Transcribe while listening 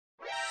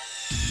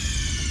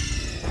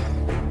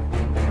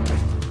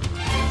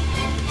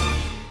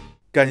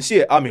感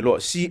谢阿米洛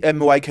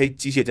CMYK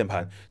机械键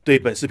盘对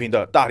本视频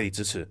的大力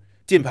支持。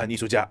键盘艺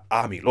术家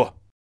阿米洛。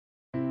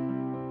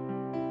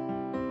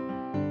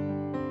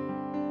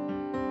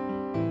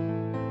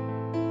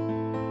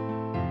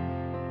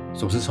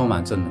总是充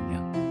满正能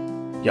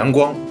量，阳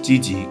光、积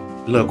极、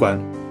乐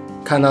观，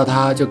看到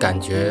他就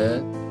感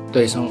觉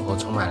对生活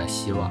充满了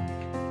希望。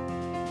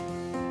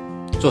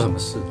做什么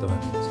事都很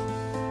认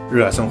真，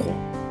热爱生活。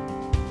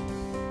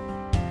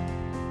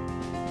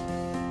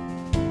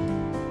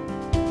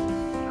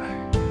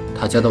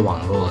他家的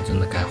网络真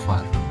的该换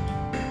了。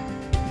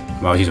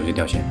玩游戏手机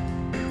掉线，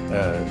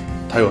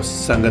他有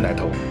3个奶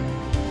头。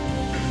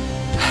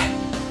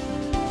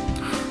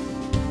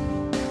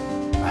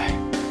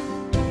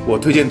我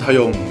推荐他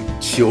用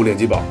汽油联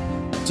机宝，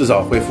至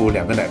少恢复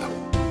2个奶头。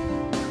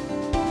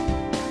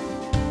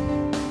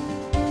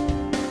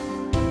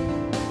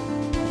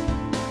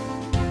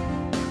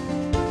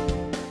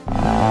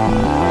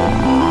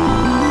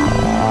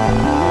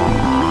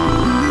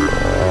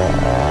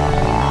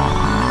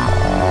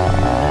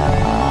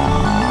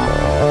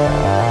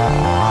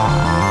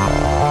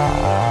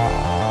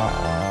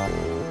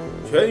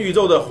全宇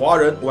宙的华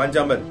人玩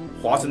家们，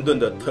华盛顿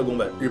的特工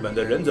们，日本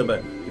的忍者们，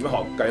你们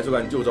好，感谢收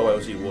看《就知道玩游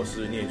戏》，我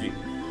是聂俊。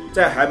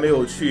在还没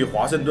有去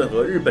华盛顿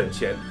和日本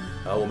前，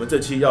我们这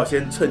期要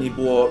先蹭一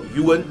波余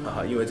温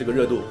因为这个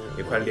热度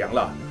也快凉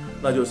了，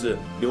那就是《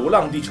流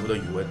浪地球》的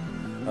余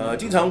温。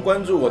经常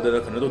关注我的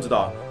人可能都知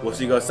道，我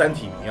是一个三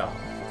体迷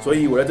所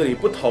以我在这里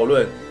不讨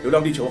论《流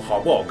浪地球》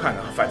好不好看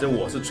反正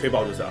我是吹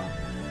爆就是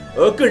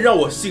而更让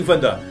我兴奋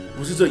的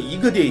不是这一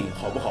个电影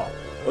好不好，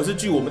而是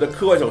距我们的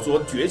科幻小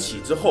说崛起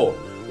之后，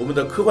我们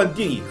的科幻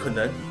电影可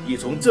能也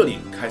从这里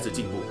开始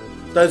进步。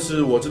但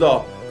是我知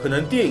道，可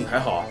能电影还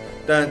好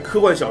但科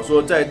幻小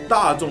说在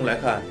大众来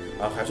看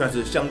还算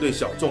是相对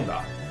小众的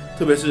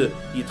特别是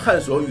以探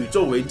索宇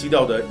宙为基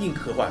调的硬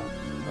科幻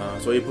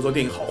所以不说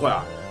电影好坏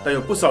但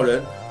有不少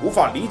人无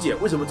法理解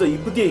为什么这一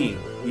部电影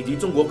以及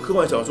中国科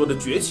幻小说的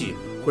崛起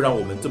会让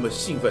我们这么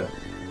兴奋。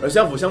而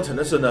相辅相成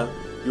的是呢，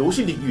游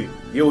戏领域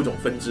也有一种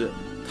分支，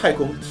太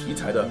空题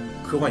材的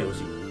科幻游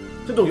戏。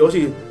这种游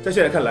戏在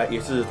现在看来也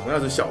是同样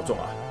是小众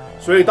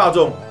所以大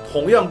众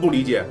同样不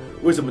理解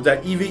为什么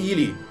在 1v1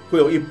 里会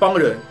有一帮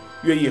人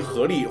愿意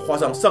合力花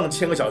上上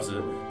千个小时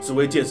只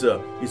为建设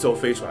一艘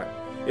飞船，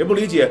也不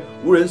理解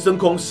无人升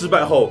空失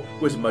败后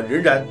为什么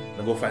仍然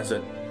能够翻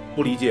身，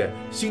不理解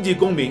星际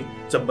公民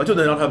怎么就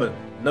能让他们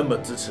那么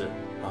支持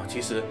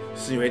其实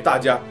是因为大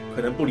家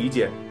可能不理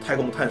解太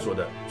空探索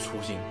的初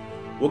心。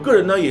我个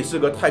人呢也是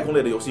个太空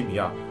类的游戏迷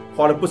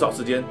花了不少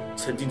时间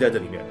沉浸在这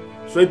里面，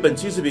所以本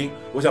期视频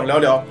我想聊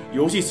聊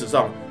游戏史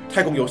上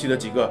太空游戏的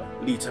几个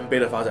里程碑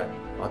的发展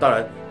当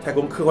然太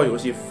空科幻游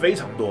戏非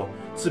常多，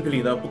视频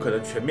里呢不可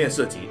能全面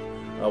涉及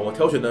我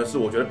挑选的是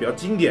我觉得比较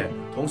经典，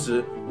同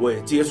时我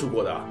也接触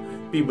过的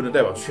并不能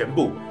代表全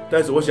部，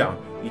但是我想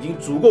已经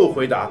足够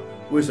回答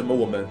为什么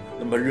我们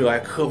那么热爱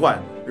科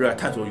幻、热爱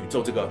探索宇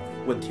宙这个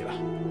问题了。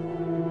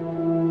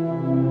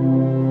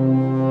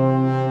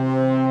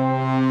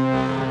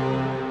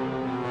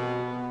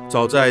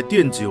早在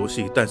电子游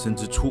戏诞生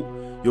之初，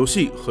游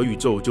戏和宇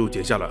宙就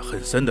结下了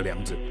很深的梁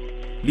子。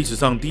历史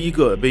上第一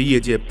个被业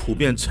界普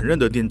遍承认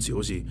的电子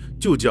游戏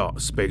就叫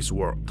Space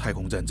War 太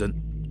空战争。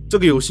这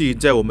个游戏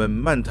在我们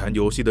漫谈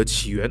游戏的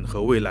起源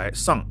和未来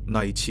上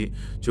那一期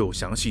就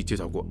详细介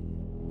绍过。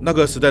那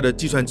个时代的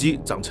计算机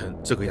长成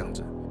这个样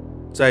子，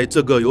在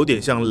这个有点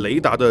像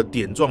雷达的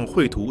点状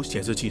绘图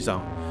显示器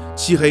上，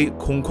漆黑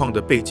空旷的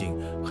背景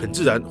很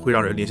自然会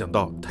让人联想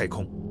到太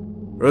空，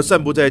而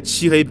散布在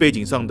漆黑背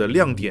景上的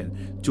亮点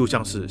就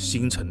像是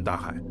星辰大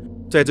海。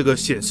在这个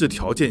显示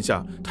条件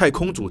下，太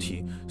空主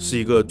题是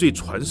一个最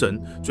传神、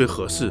最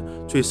合适、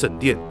最省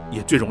电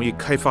也最容易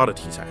开发的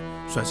题材，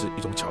算是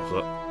一种巧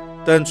合。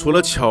但除了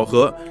巧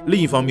合，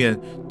另一方面，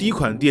第一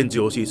款电子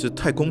游戏是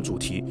太空主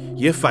题，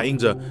也反映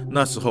着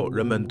那时候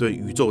人们对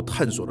宇宙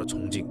探索的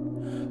憧憬。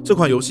这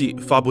款游戏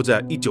发布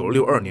在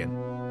1962年，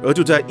而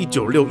就在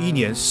1961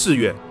年4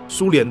月，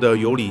苏联的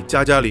尤里·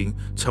加加林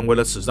成为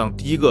了史上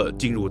第一个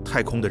进入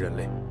太空的人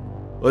类。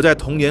而在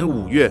同年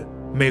5月，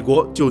美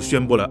国就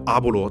宣布了阿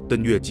波罗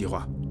登月计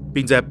划，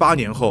并在8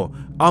年后，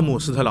阿姆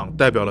斯特朗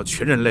代表了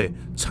全人类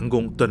成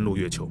功登陆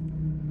月球。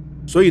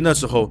所以那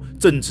时候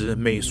正值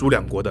美苏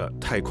两国的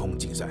太空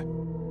竞赛。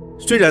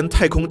虽然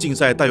太空竞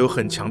赛带有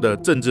很强的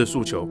政治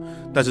诉求，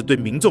但是对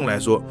民众来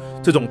说，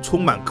这种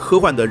充满科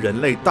幻的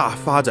人类大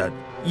发展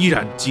依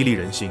然激励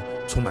人心，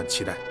充满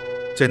期待。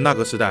在那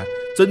个时代，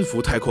征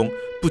服太空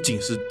不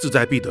仅是志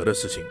在必得的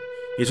事情，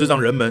也是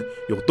让人们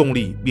有动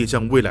力面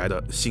向未来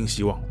的新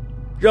希望。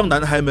让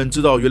男孩们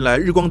知道原来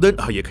日光灯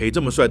也可以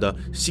这么帅的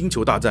星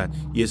球大战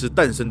也是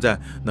诞生在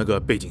那个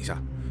背景下。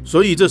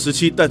所以这时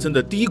期诞生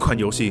的第一款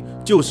游戏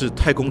就是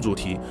太空主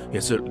题，也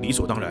是理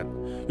所当然。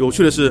有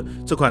趣的是，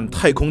这款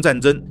太空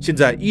战争现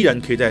在依然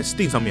可以在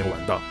Steam 上面玩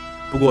到，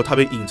不过它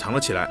被隐藏了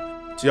起来，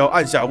只要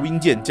按下 Win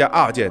键加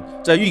R 键，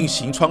在运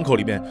行窗口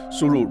里面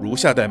输入如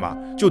下代码，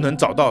就能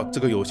找到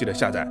这个游戏的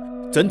下载。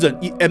整整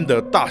1M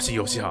的大型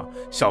游戏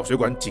小水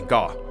管警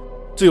告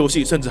这游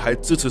戏甚至还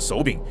支持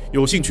手柄，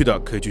有兴趣的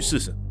可以去试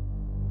试。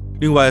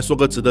另外说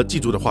个值得记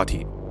住的话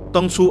题，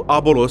当初阿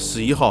波罗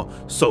11号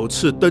首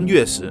次登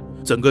月时，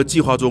整个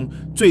计划中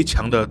最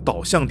强的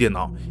导向电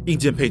脑硬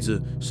件配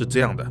置是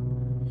这样的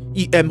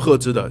：1M 赫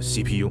兹的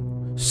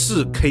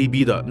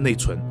CPU，4KB 的内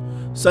存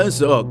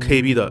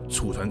，32KB 的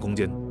储存空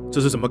间。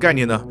这是什么概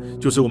念呢？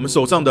就是我们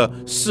手上的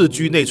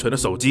4G 内存的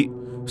手机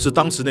是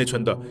当时内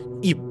存的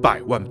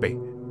100万倍，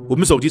我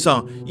们手机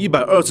上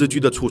120G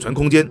的储存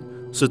空间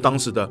是当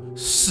时的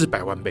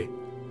400万倍，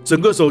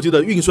整个手机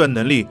的运算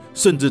能力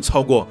甚至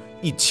超过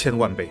1000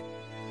万倍。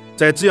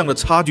在这样的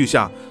差距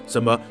下，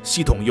什么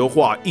系统优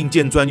化、硬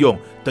件专用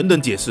等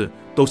等解释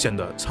都显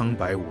得苍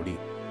白无力。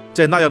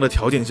在那样的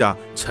条件下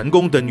成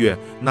功登月，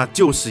那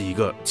就是一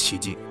个奇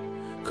迹。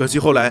可惜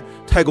后来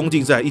太空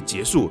竞赛一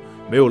结束，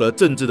没有了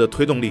政治的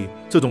推动力，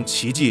这种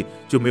奇迹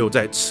就没有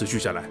再持续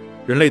下来，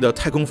人类的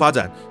太空发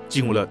展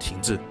进入了停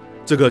滞。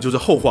这个就是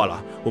后话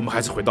了，我们还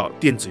是回到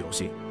电子游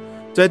戏。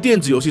在电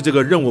子游戏这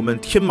个任我们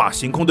天马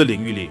行空的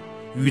领域里，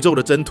宇宙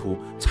的征途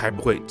才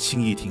不会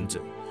轻易停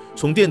止。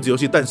从电子游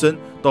戏诞生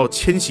到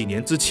千禧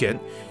年之前，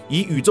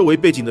以宇宙为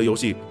背景的游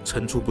戏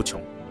层出不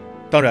穷。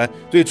当然，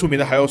最出名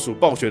的还要数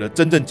暴雪的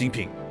真正精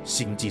品《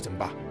星际争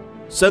霸》。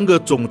3个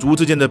种族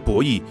之间的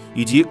博弈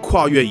以及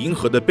跨越银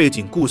河的背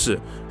景故事，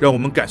让我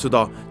们感受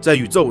到在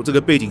宇宙这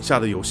个背景下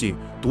的游戏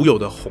独有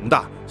的宏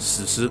大、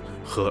史诗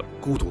和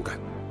孤独感。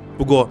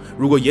不过，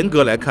如果严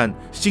格来看，《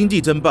星际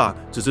争霸》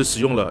只是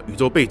使用了宇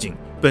宙背景，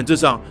本质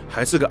上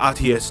还是个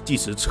RTS 即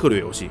时策略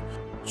游戏。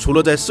除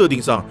了在设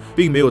定上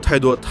并没有太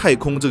多太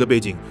空这个背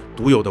景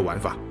独有的玩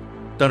法。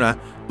当然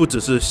不只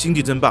是星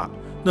际争霸，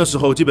那时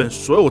候基本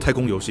所有太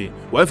空游戏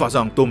玩法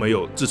上都没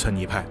有自成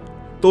一派，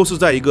都是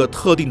在一个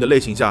特定的类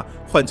型下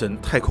换成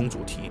太空主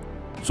题，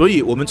所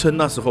以我们称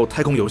那时候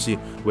太空游戏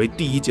为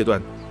第一阶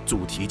段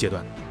主题阶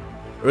段。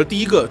而第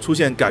一个出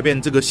现改变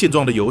这个现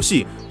状的游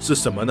戏是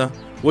什么呢？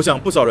我想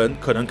不少人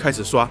可能开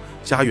始刷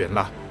家园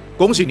啦，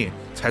恭喜你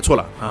猜错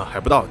了啊，还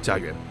不到家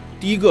园。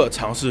第一个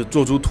尝试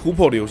做出突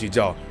破的游戏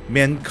叫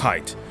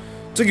Mankind，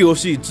 这个游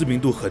戏知名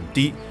度很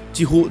低，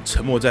几乎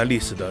沉没在历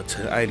史的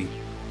尘埃里，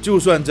就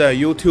算在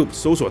YouTube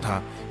搜索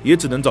它，也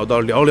只能找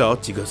到寥寥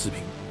几个视频。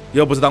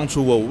要不是当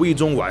初我无意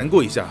中玩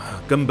过一下，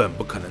根本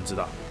不可能知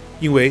道。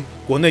因为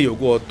国内有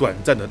过短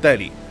暂的代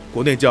理，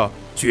国内叫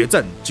决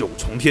战九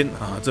重天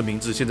啊，这名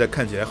字现在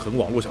看起来很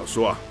网络小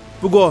说啊。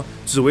不过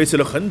只维持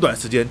了很短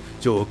时间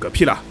就嗝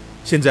屁了，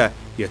现在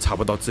也查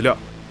不到资料。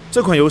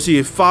这款游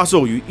戏发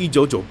售于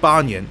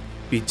1998年，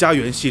比家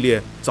园系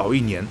列早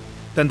1年，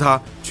但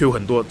它却有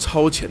很多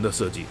超前的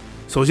设计。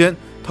首先，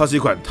它是一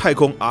款太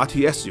空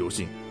RTS 游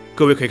戏。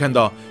各位可以看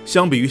到，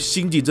相比于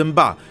星际争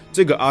霸，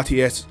这个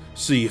RTS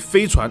是以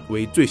飞船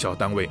为最小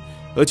单位，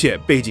而且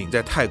背景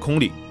在太空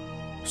里。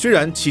虽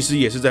然其实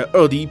也是在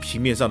2D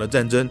平面上的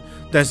战争，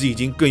但是已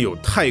经更有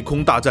太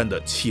空大战的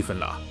气氛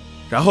了。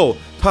然后，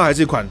它还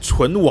是一款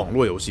纯网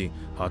络游戏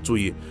啊，注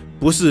意，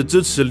不是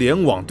支持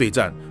联网对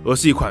战，而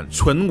是一款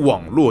纯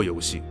网络游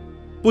戏。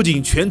不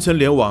仅全程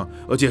联网，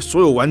而且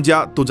所有玩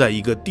家都在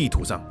一个地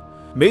图上，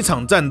每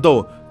场战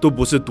斗都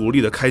不是独立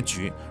的开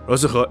局，而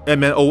是和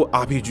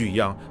MMORPG 一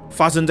样，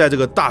发生在这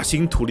个大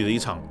星图里的一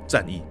场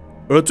战役。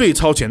而最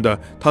超前的，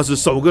它是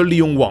首个利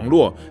用网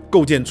络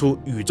构建出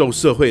宇宙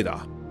社会的。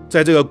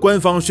在这个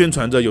官方宣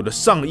传着有着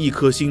上亿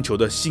颗星球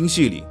的星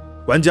系里，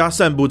玩家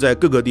散布在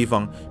各个地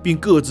方，并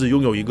各自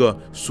拥有一个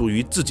属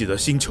于自己的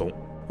星球。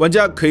玩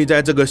家可以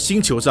在这个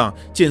星球上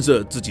建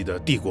设自己的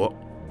帝国，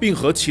并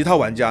和其他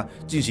玩家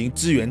进行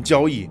资源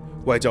交易、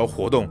外交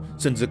活动，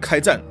甚至开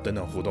战等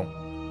等互动。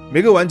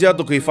每个玩家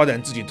都可以发展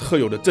自己特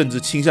有的政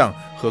治倾向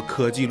和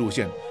科技路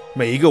线，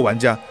每一个玩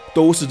家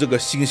都是这个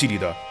星系里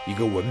的一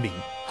个文明。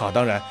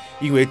当然，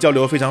因为交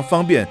流非常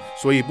方便，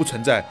所以不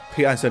存在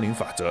黑暗森林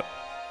法则。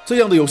这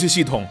样的游戏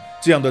系统，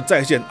这样的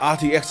在线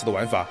RTX 的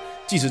玩法，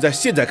即使在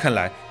现在看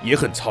来也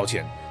很超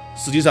前。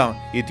实际上，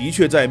也的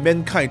确在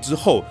Mankind 之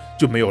后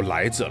就没有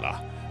来者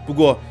了。不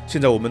过，现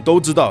在我们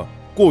都知道，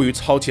过于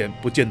超前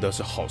不见得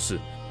是好事。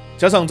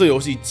加上这游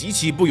戏极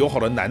其不友好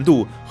的难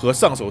度和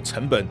上手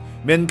成本，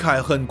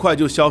 Mankind 很快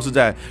就消失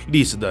在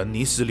历史的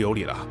泥石流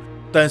里了。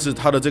但是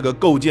它的这个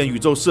构建宇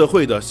宙社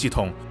会的系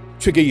统，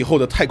却给以后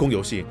的太空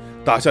游戏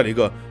打下了一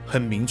个很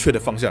明确的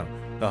方向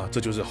啊，这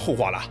就是后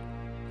话啦。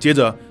接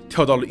着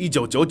跳到了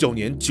1999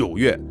年9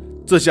月，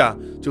这下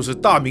就是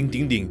大名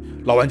鼎鼎，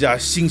老玩家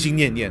心心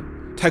念念，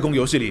太空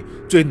游戏里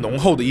最浓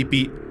厚的一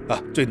笔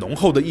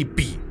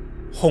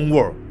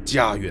Homeworld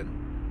家园。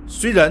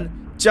虽然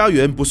家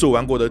园不是我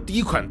玩过的第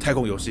一款太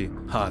空游戏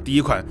第一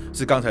款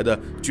是刚才的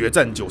决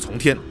战九重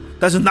天，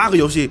但是那个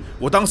游戏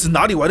我当时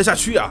哪里玩得下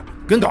去啊，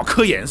跟搞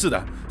科研似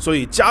的，所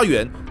以家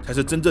园才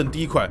是真正第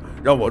一款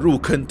让我入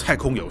坑太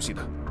空游戏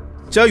的。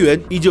家园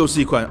依旧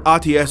是一款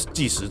RTS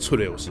即时策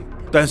略游戏，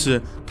但是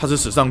它是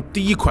史上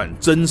第一款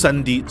真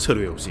 3D 策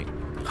略游戏。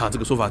这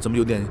个说法怎么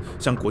有点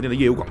像国内的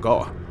业务广告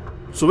啊？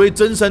所谓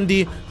真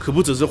 3D 可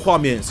不只是画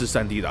面是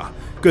 3D 的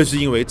更是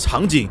因为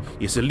场景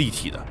也是立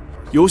体的。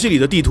游戏里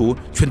的地图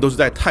全都是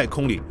在太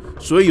空里，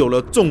所以有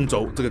了纵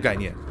轴这个概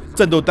念，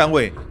战斗单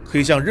位可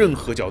以向任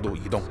何角度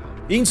移动，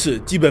因此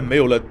基本没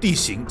有了地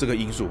形这个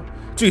因素。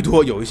最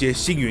多有一些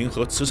星云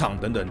和磁场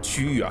等等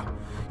区域啊。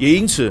也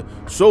因此，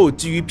所有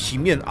基于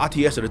平面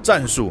RTS 的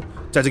战术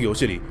在这个游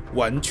戏里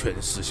完全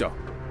失效。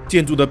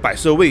建筑的摆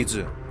设位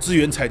置、资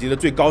源采集的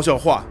最高效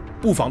化、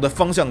布防的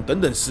方向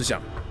等等思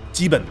想，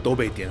基本都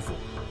被颠覆。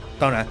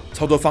当然，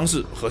操作方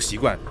式和习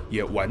惯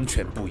也完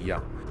全不一样。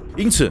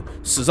因此，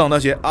史上那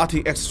些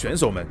RTX 选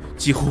手们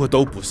几乎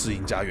都不适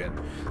应家园。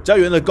家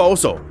园的高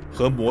手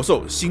和魔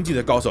兽星际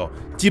的高手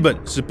基本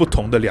是不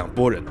同的两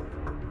拨人。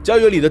家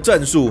园里的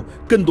战术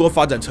更多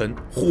发展成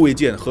护卫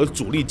舰和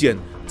主力舰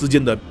之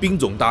间的兵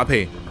种搭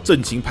配、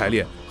阵型排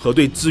列和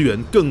对资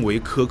源更为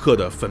苛刻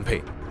的分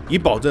配，以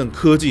保证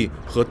科技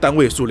和单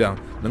位数量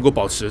能够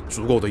保持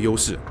足够的优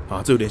势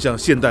啊，这有点像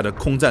现代的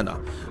空战啊，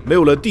没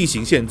有了地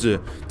形限制，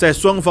在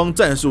双方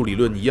战术理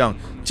论一样，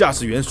驾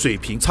驶员水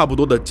平差不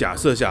多的假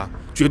设下，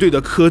绝对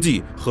的科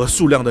技和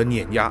数量的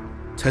碾压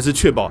才是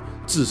确保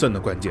制胜的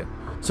关键。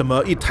什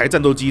么一台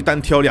战斗机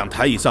单挑2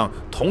台以上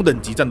同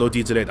等级战斗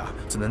机之类的，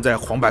只能在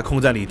黄白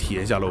空战里体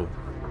验下喽。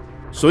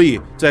所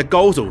以在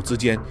高手之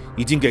间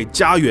已经给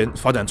家园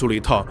发展出了一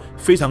套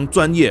非常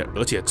专业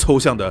而且抽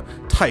象的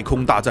太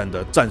空大战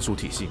的战术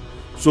体系。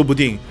说不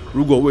定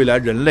如果未来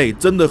人类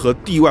真的和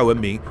地外文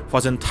明发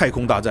生太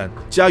空大战，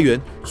家园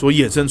所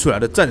衍生出来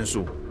的战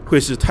术会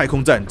是太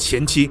空战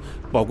前期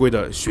宝贵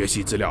的学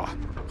习资料啊！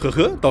呵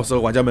呵，到时候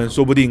玩家们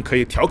说不定可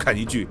以调侃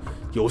一句：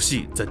游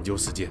戏拯救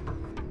世界。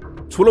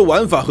除了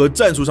玩法和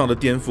战术上的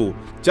颠覆，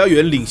家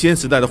园领先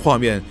时代的画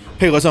面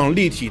配合上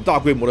立体大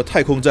规模的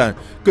太空战，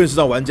更是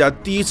让玩家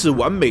第一次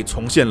完美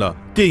重现了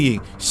电影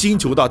《星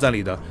球大战》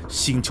里的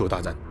星球大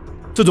战。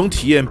这种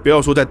体验不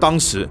要说在当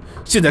时，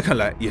现在看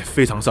来也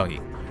非常上瘾。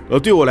而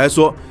对我来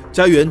说，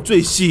家园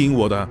最吸引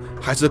我的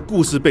还是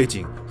故事背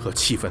景和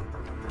气氛。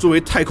作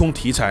为太空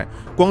题材，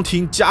光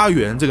听家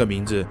园这个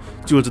名字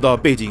就知道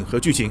背景和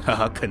剧情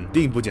肯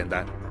定不简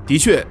单。的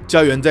确，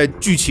家园在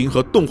剧情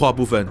和动画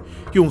部分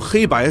用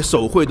黑白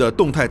手绘的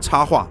动态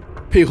插画，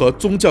配合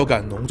宗教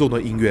感浓重的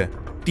音乐，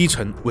低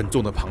沉稳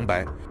重的旁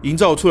白，营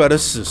造出来的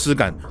史诗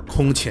感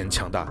空前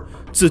强大，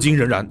至今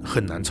仍然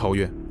很难超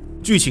越。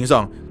剧情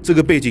上，这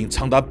个背景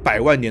长达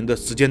100万年的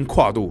时间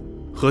跨度，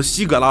和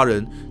西格拉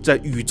人在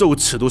宇宙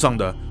尺度上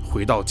的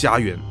回到家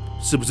园，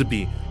是不是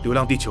比《流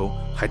浪地球》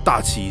还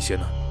大气一些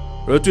呢？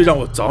而最让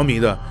我着迷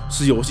的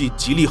是游戏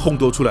极力烘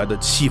托出来的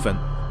气氛。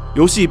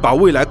游戏把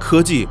未来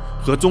科技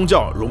和宗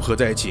教融合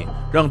在一起，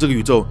让这个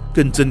宇宙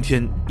更增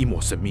添一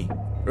抹神秘。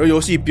而游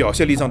戏表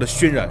现力上的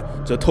渲染，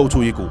则透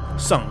出一股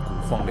上古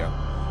荒凉。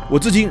我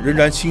至今仍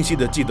然清晰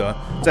地记得，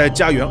在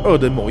家园2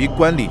的某一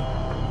关里，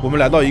我们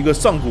来到一个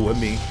上古文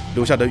明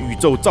留下的宇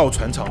宙造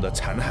船厂的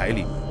残骸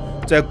里，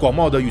在广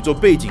袤的宇宙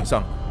背景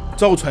上，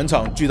造船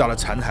厂巨大的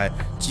残骸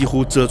几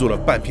乎遮住了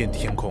半片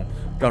天空，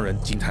让人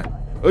惊叹。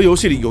而游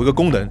戏里有一个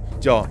功能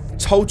叫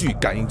超距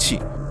感应器，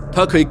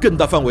它可以更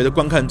大范围的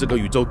观看这个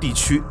宇宙地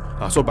区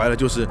啊，说白了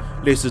就是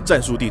类似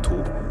战术地图，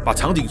把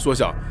场景缩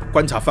小，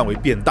观察范围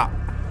变大。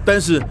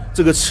但是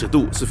这个尺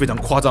度是非常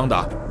夸张的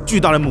啊，巨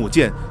大的母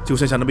舰就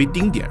剩下那么一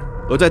丁点。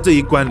而在这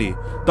一关里，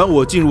当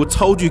我进入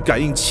超距感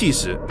应器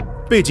时，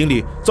背景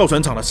里造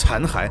船厂的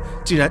残骸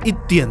竟然一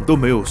点都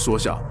没有缩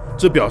小，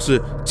这表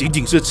示仅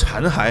仅是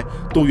残骸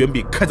都远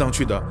比看上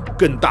去的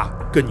更大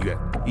更远，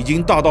已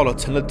经大到了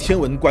成了天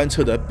文观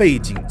测的背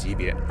景级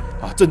别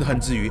啊！震撼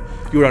之余，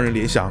又让人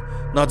联想，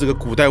那这个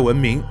古代文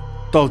明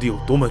到底有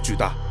多么巨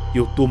大，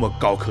有多么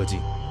高科技？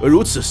而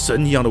如此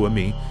神一样的文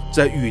明，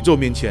在宇宙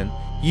面前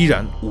依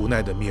然无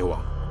奈的灭亡，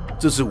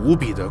这是无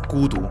比的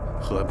孤独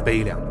和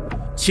悲凉。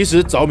其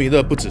实着迷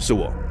的不只是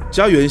我，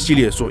家园系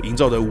列所营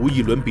造的无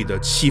以伦比的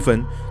气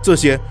氛，这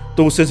些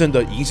都深深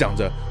地影响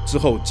着之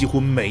后几乎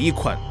每一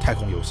款太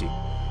空游戏。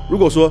如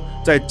果说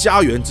在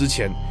家园之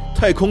前，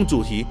太空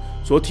主题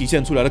所体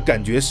现出来的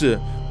感觉是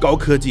高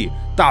科技、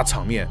大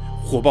场面、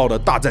火爆的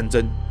大战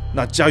争，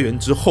那家园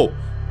之后，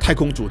太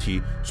空主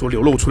题所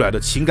流露出来的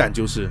情感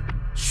就是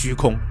虚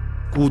空、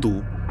孤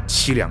独、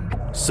凄凉、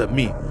神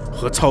秘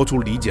和超出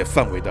理解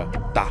范围的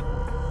大。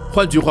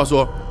换句话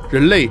说，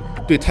人类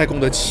对太空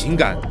的情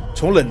感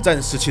从冷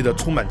战时期的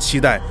充满期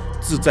待、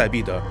志在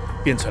必得，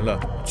变成了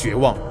绝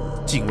望、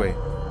敬畏，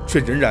却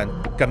仍然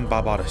干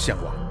巴巴的向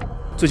往。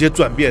这些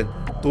转变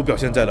都表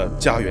现在了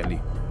家园里。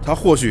它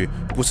或许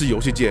不是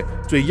游戏界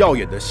最耀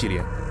眼的系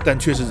列，但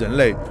却是人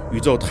类宇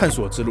宙探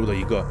索之路的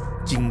一个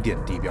经典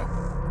地标。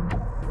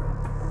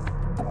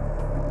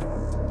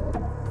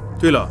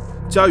对了，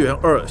家园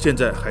2现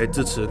在还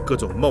支持各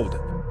种 mode，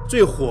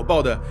 最火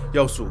爆的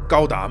要数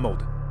高达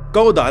mode。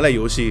高达类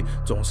游戏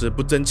总是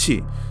不争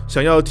气，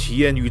想要体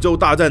验宇宙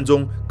大战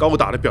中高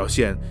达的表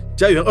现，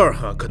家园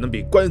2可能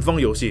比官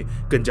方游戏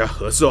更加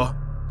合适哦。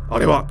あ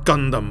れはガ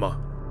ンダム。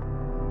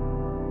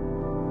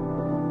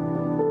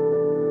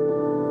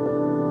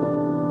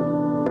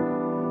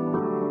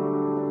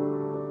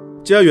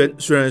家园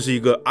虽然是一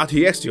个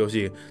RTS 游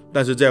戏，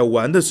但是在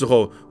玩的时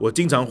候，我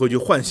经常会去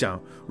幻想，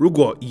如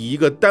果以一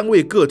个单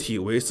位个体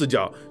为视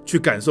角去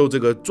感受这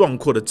个壮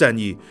阔的战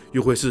役，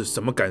又会是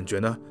什么感觉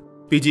呢？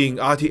毕竟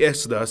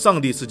RTX 的上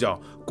帝视角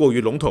过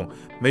于笼统，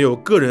没有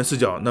个人视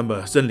角那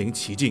么身临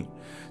其境。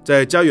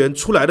在家园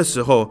出来的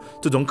时候，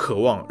这种渴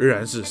望仍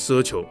然是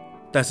奢求，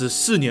但是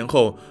4年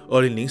后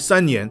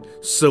2003年，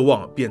奢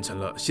望变成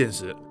了现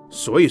实。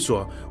所以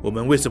说，我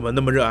们为什么那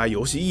么热爱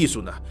游戏艺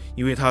术呢？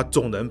因为它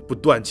总能不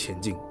断前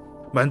进，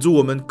满足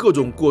我们各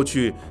种过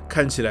去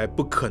看起来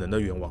不可能的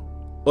愿望。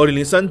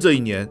2003这一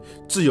年，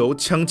自由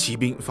枪骑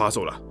兵发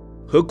售了。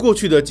和过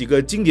去的几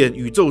个经典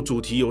宇宙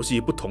主题游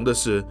戏不同的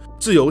是，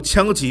自由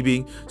枪骑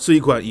兵是一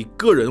款以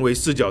个人为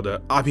视角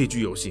的 RPG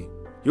游戏。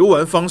游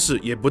玩方式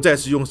也不再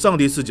是用上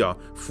帝视角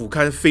俯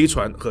瞰飞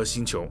船和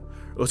星球，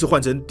而是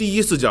换成第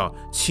一视角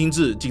亲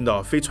自进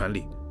到飞船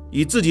里，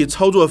以自己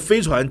操作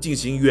飞船进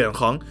行远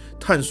航、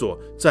探索、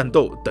战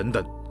斗等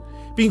等。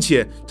并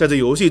且在这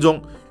游戏中，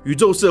宇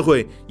宙社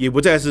会也不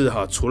再是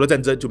除了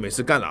战争就没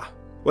事干了。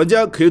玩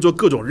家可以做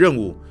各种任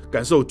务，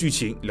感受剧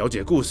情，了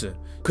解故事，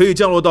可以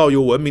降落到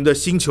有文明的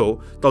星球，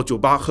到酒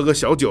吧喝个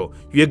小酒，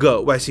约个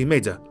外星妹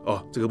子。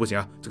这个不行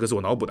啊，这个是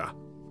我脑补的。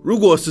如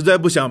果实在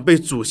不想被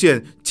主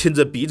线牵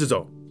着鼻子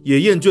走，也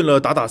厌倦了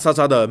打打杀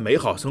杀的美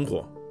好生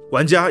活，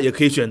玩家也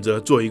可以选择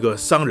做一个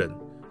商人，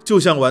就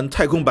像玩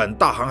太空版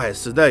大航海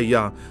时代一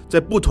样，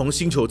在不同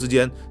星球之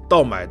间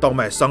倒买倒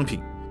卖商品，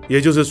也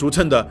就是俗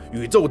称的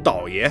宇宙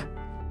倒爷。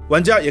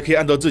玩家也可以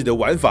按照自己的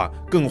玩法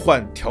更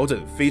换调整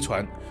飞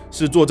船，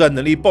是作战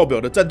能力爆表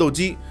的战斗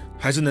机，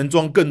还是能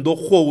装更多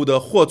货物的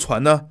货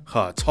船呢？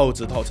超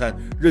值套餐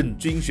任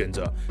君选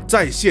择，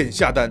在线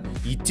下单，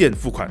一键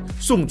付款，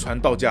送船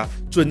到家，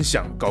尊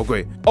享高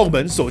贵。澳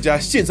门首家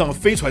线上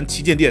飞船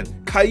旗舰店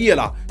开业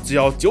啦，只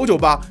要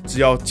998，只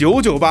要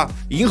998，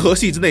银河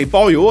系之内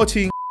包邮哦，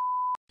亲。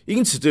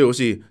因此这游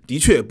戏的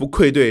确不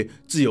愧对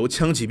自由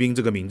枪骑兵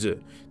这个名字，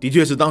的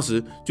确是当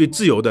时最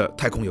自由的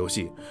太空游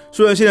戏。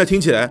虽然现在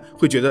听起来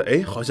会觉得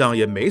好像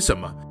也没什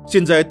么，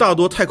现在大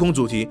多太空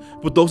主题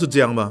不都是这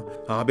样吗？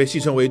被戏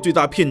称为最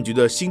大骗局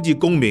的星际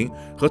公民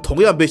和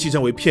同样被戏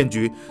称为骗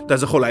局但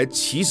是后来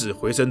起死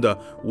回生的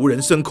无人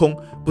升空，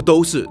不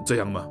都是这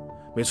样吗？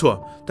没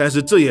错，但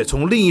是这也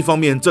从另一方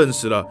面证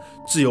实了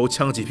自由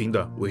枪骑兵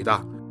的伟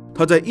大。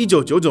它在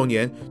1999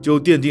年就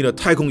奠定了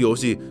太空游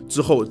戏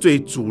之后最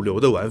主流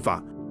的玩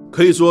法，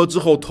可以说之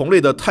后同类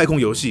的太空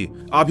游戏、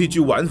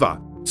RPG 玩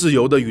法、自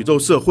由的宇宙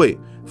社会、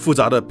复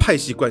杂的派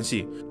系关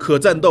系、可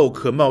战斗、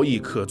可贸易、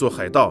可做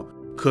海盗、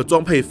可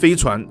装配飞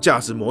船、驾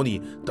驶模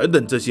拟等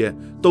等，这些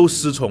都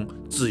师从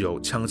自由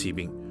枪骑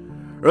兵。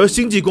而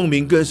星际公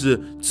民更是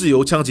自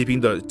由枪骑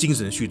兵的精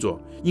神续作，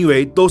因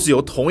为都是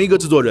由同一个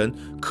制作人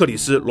克里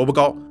斯·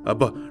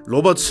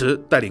罗伯茨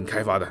带领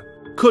开发的。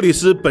克里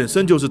斯本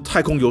身就是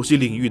太空游戏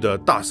领域的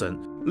大神，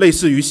类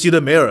似于席德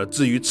梅尔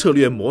之于策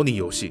略模拟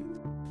游戏。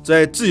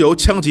在自由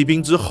枪骑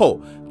兵之后，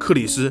克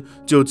里斯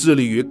就致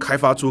力于开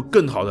发出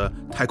更好的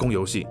太空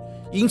游戏，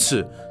因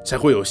此才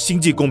会有星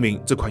际公民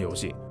这款游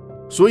戏。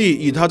所以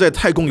以他在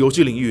太空游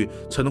戏领域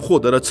曾获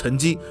得的成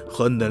绩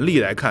和能力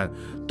来看，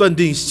断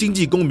定星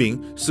际公民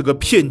是个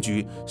骗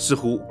局似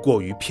乎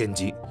过于偏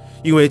激。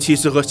因为其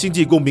实和星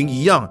际公民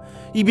一样，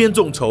一边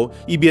众筹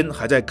一边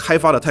还在开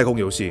发的太空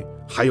游戏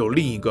还有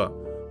另一个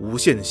无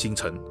限星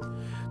辰，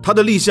它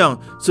的立项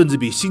甚至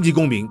比星际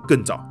公民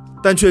更早，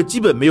但却基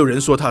本没有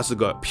人说它是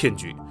个骗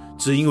局，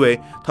只因为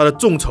它的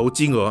众筹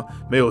金额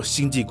没有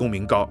星际公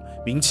民高，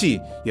名气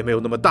也没有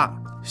那么大。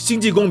星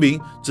际公民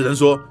只能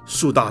说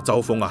树大招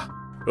风啊，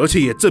而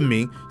且也证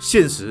明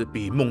现实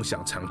比梦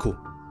想残酷。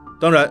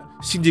当然，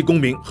星际公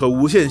民和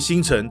无限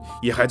星辰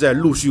也还在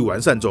陆续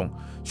完善中，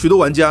许多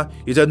玩家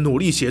也在努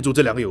力协助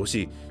这两个游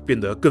戏变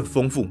得更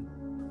丰富。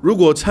如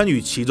果参与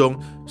其中，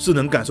是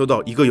能感受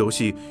到一个游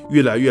戏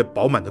越来越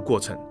饱满的过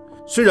程。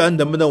虽然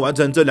能不能完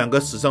成这两个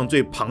史上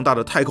最庞大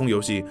的太空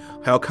游戏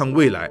还要看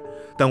未来，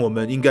但我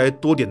们应该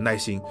多点耐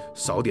心，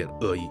少点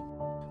恶意。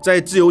在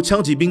自由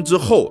枪骑兵之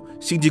后，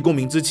星际公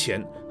民之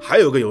前，还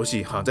有个游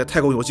戏在太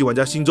空游戏玩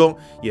家心中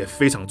也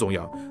非常重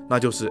要，那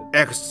就是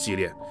X 系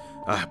列。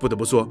不得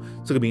不说，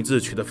这个名字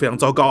取得非常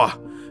糟糕啊，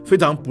非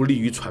常不利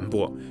于传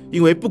播，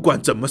因为不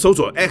管怎么搜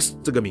索 X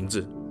这个名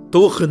字，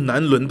都很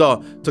难轮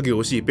到这个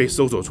游戏被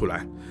搜索出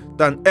来。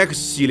但 X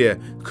系列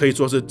可以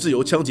说是自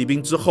由枪骑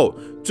兵之后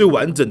最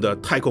完整的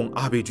太空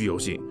RPG 游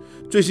戏。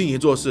最新一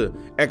作是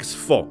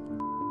X4，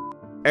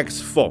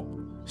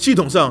 系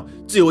统上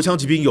自由枪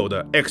骑兵有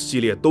的 X 系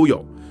列都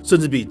有，甚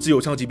至比自由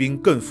枪骑兵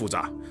更复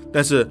杂。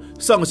但是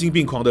丧心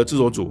病狂的制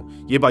作组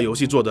也把游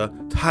戏做得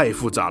太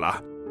复杂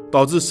了，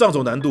导致上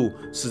手难度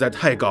实在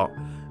太高。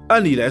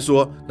按理来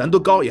说难度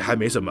高也还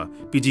没什么，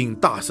毕竟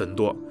大神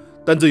多，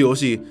但这游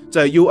戏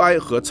在 UI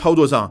和操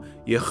作上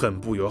也很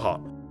不友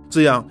好，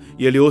这样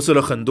也流失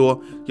了很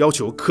多要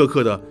求苛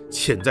刻的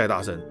潜在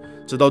大神，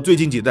直到最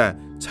近几代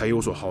才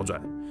有所好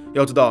转。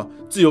要知道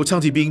自由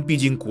枪骑兵毕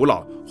竟古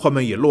老，画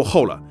面也落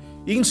后了，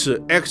因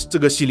此 X 这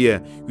个系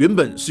列原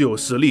本是有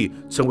实力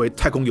成为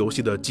太空游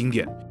戏的经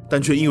典，但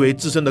却因为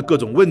自身的各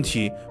种问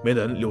题没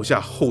能留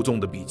下厚重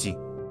的笔记。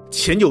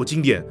前有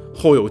经典，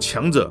后有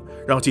强者，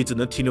让其只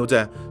能停留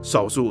在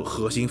少数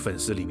核心粉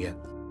丝里面。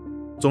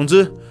总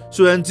之，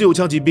虽然自由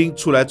枪骑兵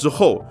出来之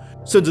后，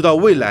甚至到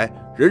未来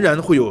仍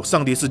然会有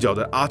上帝视角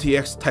的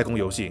RTX 太空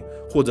游戏，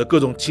或者各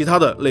种其他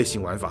的类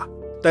型玩法。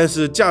但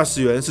是驾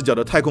驶员视角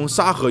的太空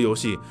沙盒游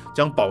戏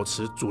将保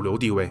持主流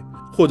地位，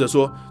或者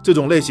说这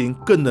种类型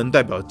更能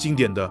代表经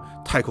典的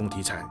太空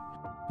题材。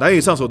难以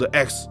上手的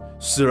X，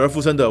 死而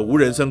复生的无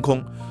人升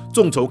空，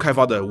众筹开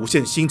发的无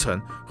限星辰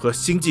和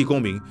星际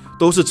公民，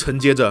都是承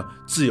接着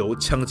自由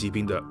枪骑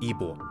兵的衣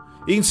钵。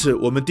因此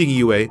我们定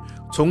义为，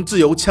从自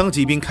由枪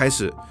骑兵开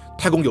始，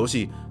太空游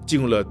戏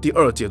进入了第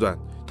二阶段，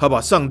它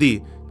把上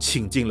帝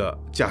请进了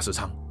驾驶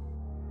舱。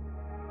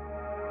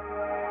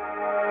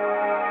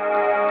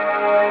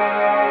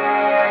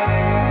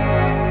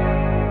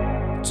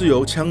自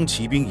由枪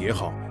骑兵也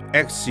好，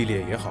 X 系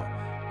列也好，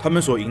他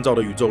们所营造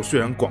的宇宙虽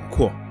然广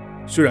阔，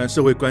虽然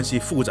社会关系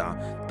复杂，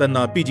但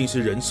那毕竟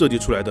是人设计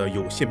出来的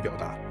有限表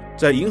达。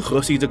在银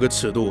河系这个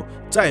尺度，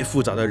再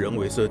复杂的人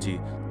为设计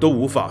都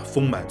无法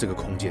丰满这个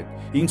空间。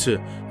因此，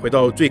回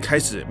到最开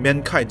始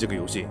Mankind 这个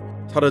游戏，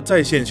它的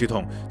在线系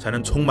统才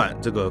能充满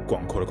这个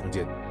广阔的空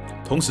间，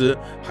同时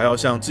还要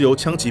像自由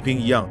枪骑兵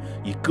一样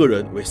以个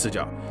人为视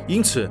角。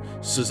因此，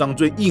史上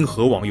最硬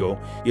核网游，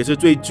也是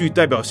最具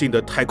代表性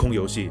的太空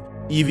游戏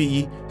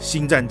1v1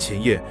 星战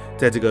前夜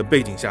在这个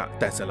背景下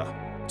诞生了。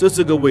这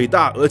是个伟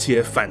大而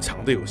且反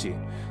常的游戏。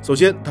首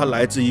先，它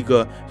来自一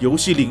个游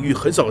戏领域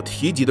很少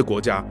提及的国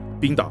家——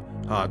冰岛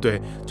啊，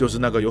对，就是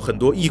那个有很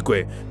多异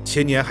鬼，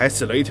前年还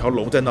死了一条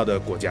龙在那的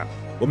国家。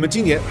我们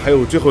今年还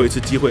有最后一次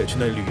机会去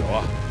那里旅游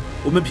啊。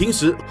我们平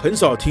时很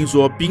少听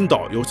说冰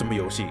岛有什么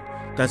游戏，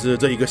但是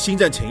这一个星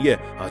战前夜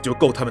啊，就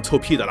够他们臭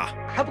屁的啦，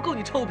还不够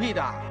你臭屁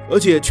的。而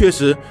且确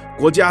实，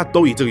国家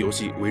都以这个游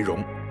戏为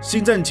荣。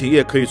星战前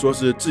夜可以说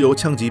是自由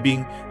枪骑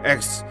兵、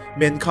X、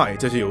Mankind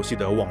这些游戏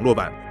的网络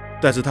版，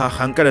但是它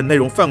涵盖的内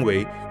容范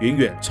围远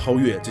远超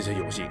越这些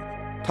游戏。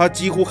它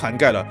几乎涵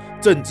盖了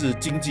政治、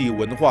经济、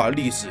文化、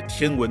历史、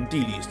天文、地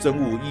理、生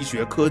物、医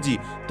学、科技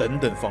等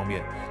等方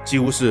面，几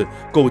乎是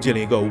构建了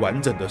一个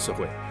完整的社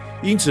会。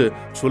因此，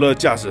除了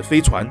驾驶飞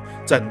船、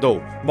战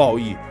斗、贸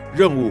易、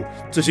任务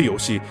这些游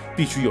戏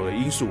必须有的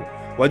因素，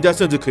玩家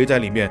甚至可以在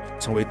里面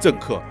成为政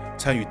客，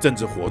参与政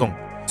治活动，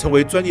成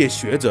为专业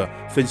学者，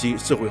分析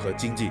社会和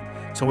经济，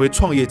成为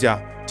创业家，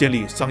建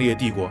立商业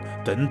帝国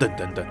等等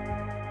等等。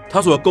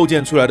它所构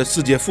建出来的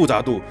世界复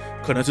杂度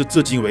可能是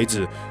至今为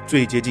止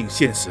最接近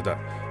现实的。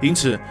因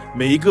此，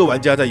每一个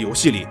玩家在游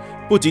戏里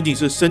不仅仅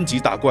是升级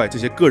打怪这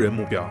些个人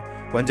目标，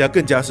玩家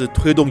更加是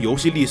推动游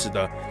戏历史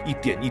的一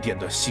点一点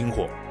的星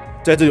火。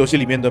在这游戏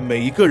里面的每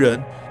一个人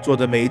做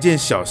的每一件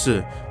小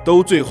事，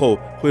都最后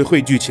会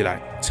汇聚起来，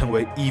成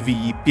为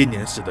1v1编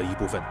年史的一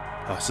部分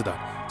啊！是的，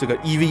这个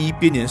1v1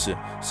编年史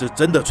是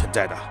真的存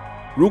在的。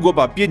如果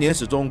把编年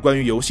史中关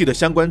于游戏的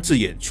相关字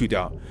眼去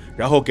掉，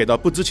然后给到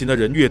不知情的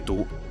人阅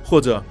读，或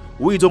者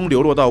无意中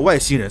流落到外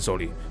星人手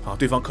里啊，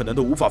对方可能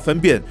都无法分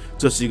辨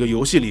这是一个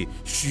游戏里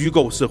虚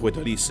构社会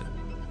的历史，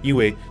因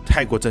为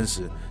太过真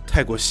实，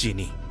太过细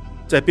腻。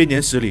在编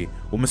年史里，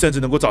我们甚至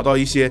能够找到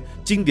一些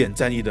经典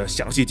战役的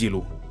详细记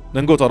录，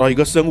能够找到一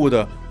个生物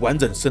的完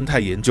整生态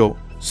研究，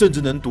甚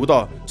至能读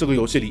到这个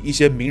游戏里一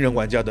些名人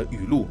玩家的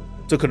语录。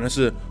这可能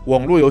是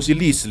网络游戏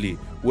历史里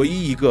唯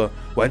一一个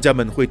玩家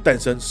们会诞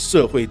生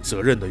社会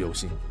责任的游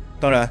戏。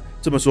当然，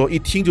这么说一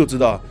听就知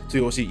道，这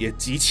游戏也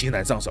极其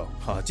难上手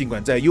尽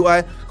管在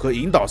UI 和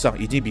引导上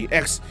已经比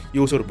X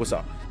优秀了不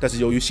少，但是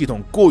由于系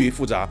统过于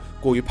复杂、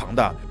过于庞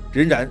大，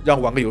仍然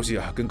让玩个游戏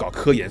跟搞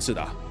科研似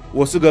的。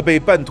我是个被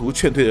半途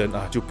劝退的人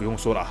就不用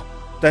说了。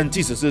但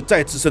即使是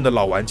再资深的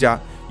老玩家，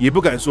也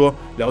不敢说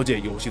了解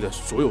游戏的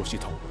所有系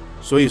统。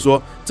所以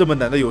说，这么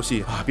难的游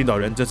戏冰岛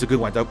人真是跟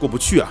玩家过不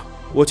去啊！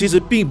我其实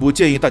并不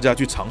建议大家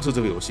去尝试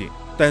这个游戏，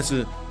但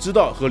是知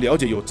道和了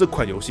解有这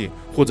款游戏，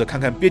或者看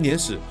看编年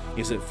史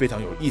也是非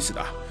常有意思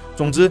的。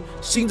总之，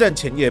星战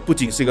前夜不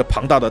仅是一个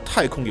庞大的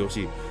太空游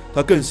戏，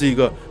它更是一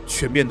个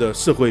全面的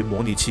社会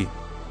模拟器。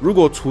如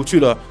果除去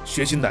了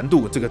学习难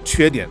度这个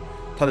缺点，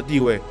它的地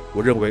位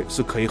我认为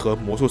是可以和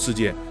魔兽世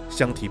界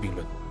相提并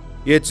论。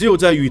也只有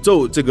在宇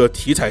宙这个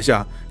题材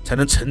下，才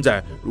能承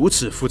载如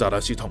此复杂的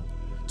系统。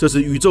这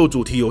是宇宙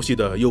主题游戏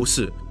的优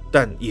势，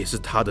但也是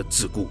它的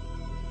桎梏。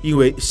因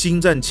为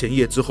星战前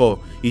夜之后，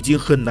已经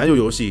很难有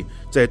游戏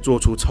再做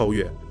出超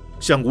越。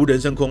像无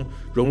人升空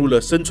融入了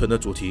生存的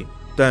主题，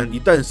但一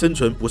旦生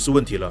存不是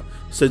问题了，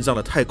升上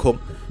了太空，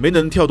没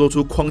能跳脱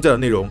出框架的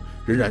内容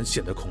仍然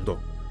显得空洞。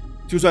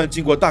就算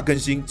经过大更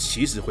新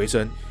起死回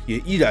生，也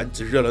依然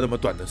只热了那么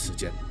短的时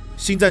间。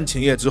星战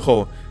前夜之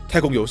后，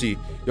太空游戏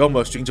要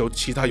么寻求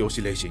其他游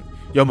戏类型，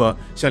要么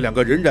像两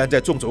个仍然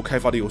在众筹开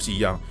发的游戏一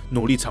样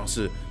努力尝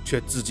试，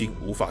却至今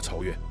无法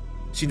超越。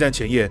星战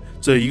前夜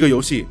这一个游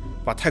戏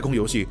把太空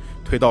游戏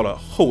推到了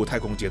后太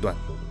空阶段，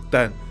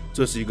但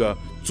这是一个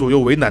左右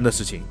为难的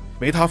事情。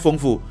没它丰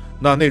富，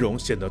那内容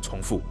显得重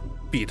复；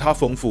比它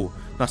丰富，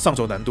那上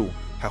手难度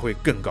还会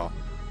更高。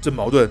这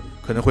矛盾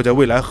可能会在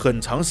未来很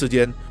长时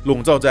间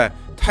笼罩在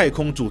太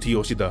空主题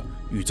游戏的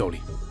宇宙里。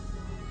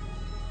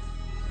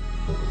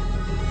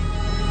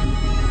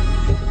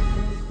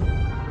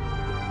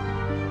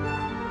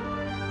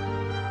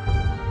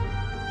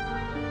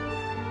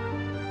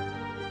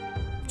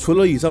除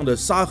了以上的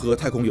沙盒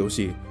太空游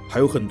戏，还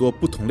有很多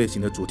不同类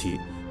型的主题，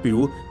比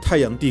如《太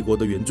阳帝国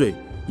的原罪》，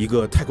一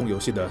个太空游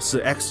戏的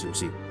4X 游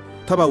戏，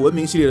它把文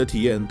明系列的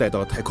体验带到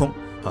了太空，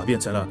变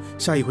成了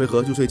下一回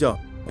合就睡觉。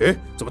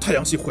怎么太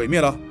阳系毁灭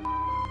了？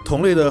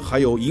同类的还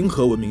有银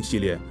河文明系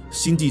列、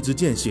星际之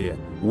剑系列、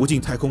无尽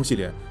太空系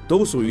列，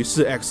都属于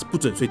4X 不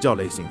准睡觉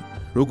类型。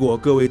如果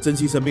各位珍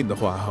惜生命的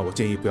话，我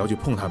建议不要去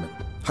碰它们。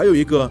还有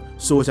一个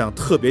是我想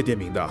特别点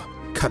名的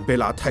坎贝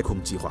拉太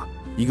空计划，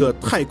一个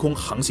太空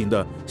航行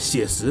的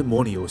写实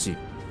模拟游戏，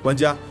玩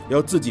家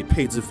要自己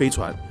配置飞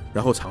船，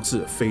然后尝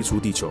试飞出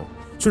地球。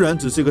虽然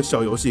只是一个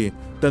小游戏，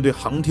但对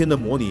航天的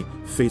模拟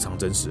非常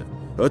真实。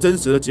而真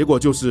实的结果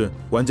就是，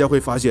玩家会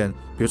发现，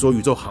别说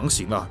宇宙航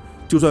行了，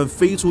就算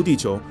飞出地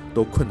球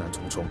都困难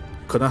重重，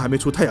可能还没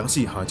出太阳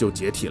系就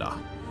解体了。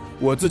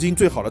我至今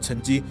最好的成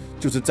绩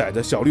就是载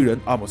着小绿人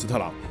阿姆斯特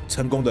朗，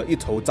成功的一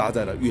头扎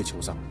在了月球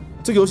上。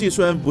这个游戏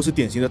虽然不是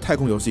典型的太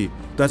空游戏，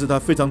但是它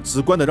非常直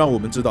观的让我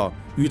们知道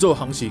宇宙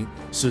航行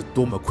是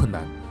多么困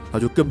难，那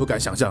就更不敢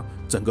想象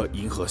整个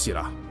银河系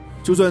了。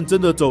就算真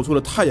的走出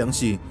了太阳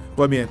系，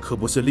外面可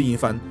不是另一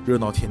番热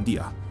闹天地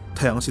啊！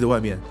太阳系的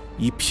外面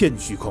一片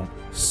虚空，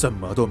什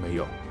么都没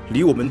有，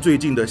离我们最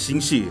近的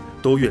星系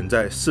都远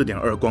在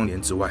4.2光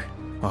年之外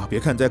别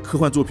看在科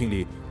幻作品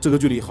里这个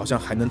距离好像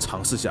还能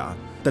尝试下，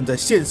但在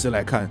现实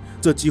来看，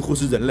这几乎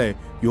是人类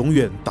永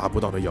远达不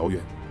到的遥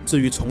远。至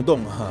于虫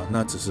洞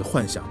那只是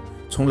幻想，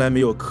从来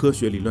没有科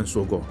学理论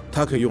说过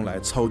它可以用来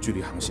超距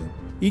离航行，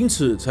因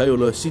此才有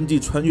了星际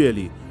穿越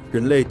里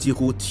人类几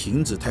乎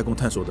停止太空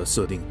探索的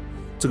设定。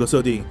这个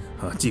设定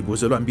既不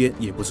是乱编，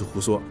也不是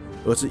胡说，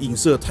而是影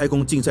射太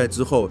空竞赛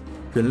之后，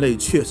人类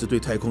确实对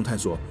太空探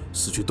索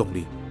失去动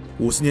力。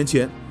50年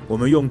前，我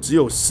们用只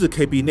有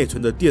4KB 内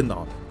存的电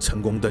脑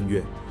成功登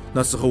月，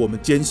那时候我们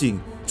坚信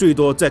最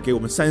多再给我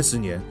们30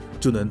年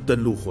就能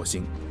登陆火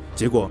星。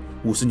结果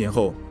50年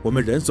后，我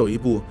们人手一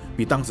部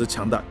比当时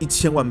强大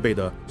1000万倍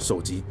的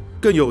手机，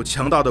更有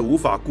强大的无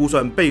法估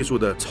算倍数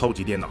的超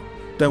级电脑，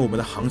但我们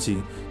的航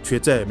行却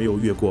再也没有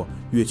越过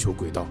月球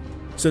轨道。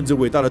甚至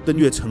伟大的登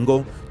月成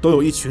功都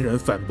有一群人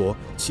反驳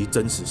其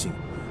真实性，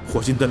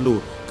火星登陆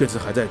更是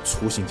还在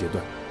雏形阶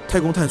段。太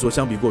空探索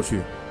相比过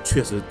去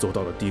确实走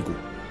到了低谷，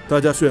大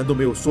家虽然都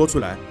没有说出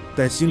来，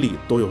但心里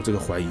都有这个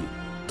怀疑：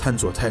探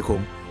索太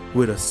空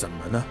为了什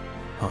么呢？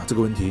这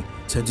个问题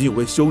曾经有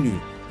位修女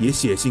也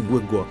写信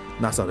问过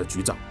NASA 的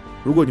局长。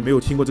如果你没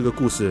有听过这个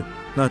故事，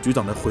那局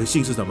长的回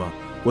信是什么？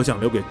我想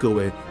留给各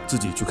位自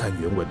己去看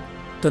原文。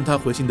但他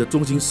回信的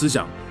中心思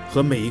想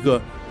和每一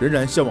个仍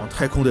然向往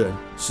太空的人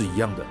是一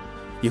样的，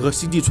也和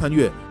星际穿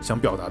越想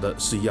表达的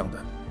是一样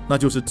的，那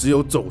就是只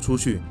有走出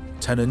去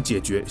才能解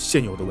决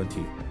现有的问题，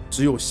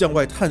只有向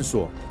外探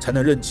索才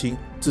能认清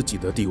自己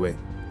的地位，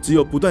只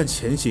有不断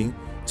前行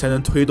才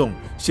能推动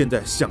现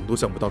在想都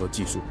想不到的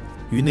技术。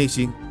于内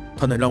心，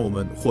它能让我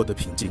们获得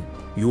平静；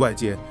于外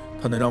界，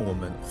它能让我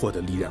们获得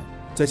力量。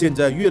在现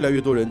在越来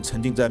越多人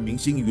沉浸在明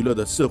星娱乐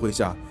的社会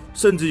下，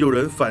甚至有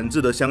人反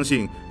智地相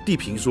信地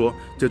平说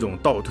这种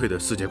倒退的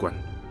世界观，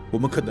我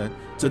们可能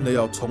真的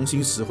要重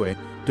新拾回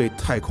对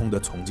太空的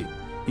憧憬。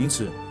因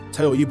此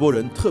才有一波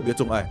人特别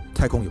钟爱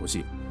太空游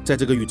戏。在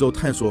这个宇宙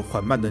探索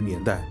缓慢的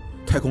年代，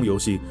太空游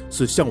戏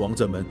是向往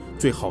者们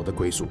最好的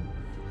归属。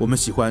我们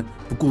喜欢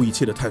不顾一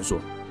切的探索，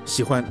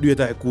喜欢略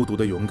带孤独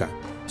的勇敢，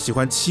喜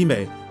欢凄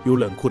美又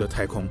冷酷的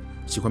太空，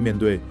喜欢面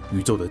对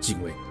宇宙的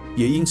敬畏。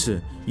也因此，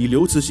以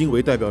刘慈欣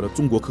为代表的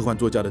中国科幻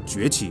作家的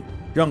崛起，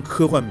让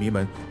科幻迷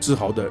们自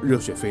豪的热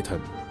血沸腾。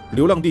《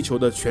流浪地球》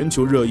的全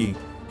球热映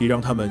也让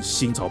他们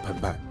心潮澎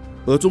湃，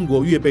而中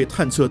国月背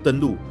探测登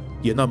陆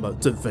也那么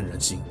振奋人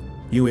心。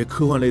因为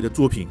科幻类的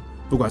作品，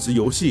不管是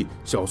游戏、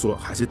小说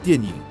还是电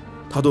影，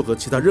它都和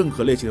其他任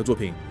何类型的作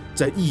品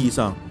在意义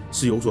上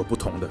是有所不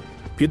同的。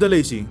别的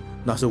类型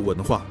那是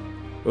文化，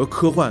而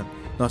科幻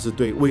那是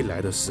对未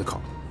来的思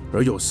考，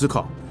而有思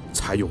考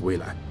才有未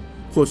来。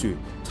或许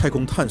太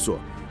空探索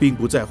并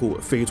不在乎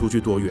飞出去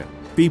多远，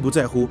并不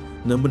在乎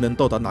能不能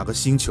到达哪个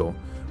星球，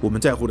我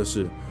们在乎的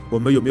是我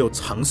们有没有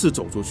尝试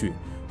走出去，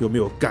有没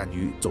有敢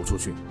于走出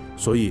去。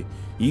所以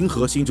银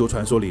河星球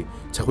传说里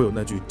才会有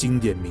那句经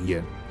典名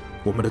言：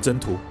我们的征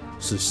途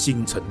是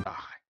星辰大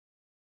海。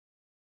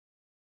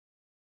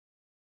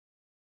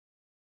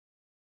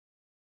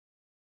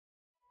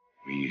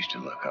We used to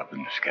look up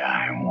in the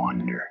sky and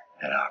wonder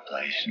at our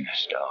place in the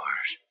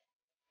stars.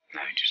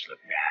 Now we just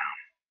look down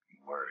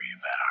and worry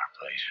about our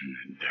place in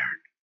the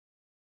dirt.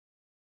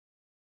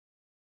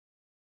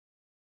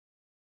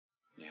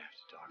 You have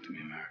to talk to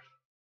me, Murph.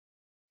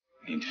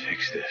 I need to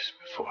fix this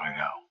before I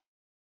go.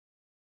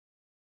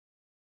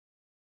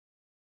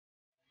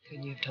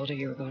 Couldn't you have told her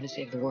you were going to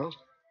save the world?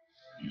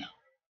 No.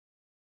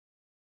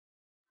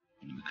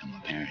 When you become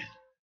a parent,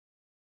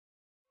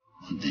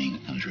 one thing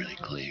becomes really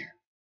clear.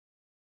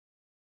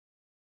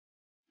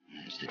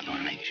 And it's that you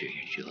want to make sure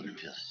your children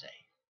feel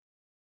safe.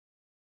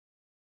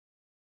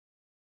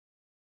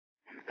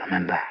 I'm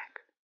coming back.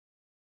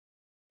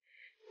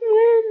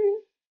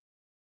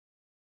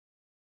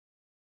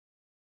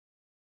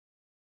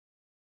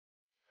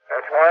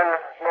 That's one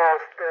small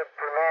step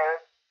for man,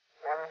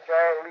 one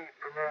giant leap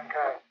for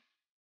mankind.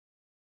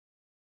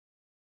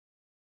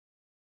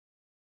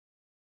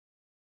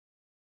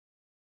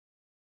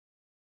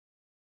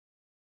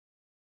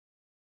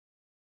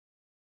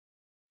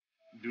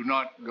 Do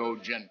not go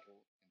gentle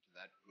into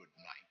that good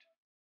night.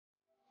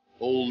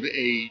 Old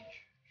age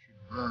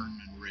should burn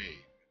and rage.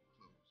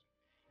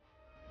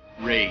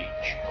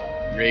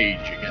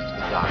 Rage against the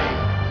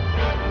dying.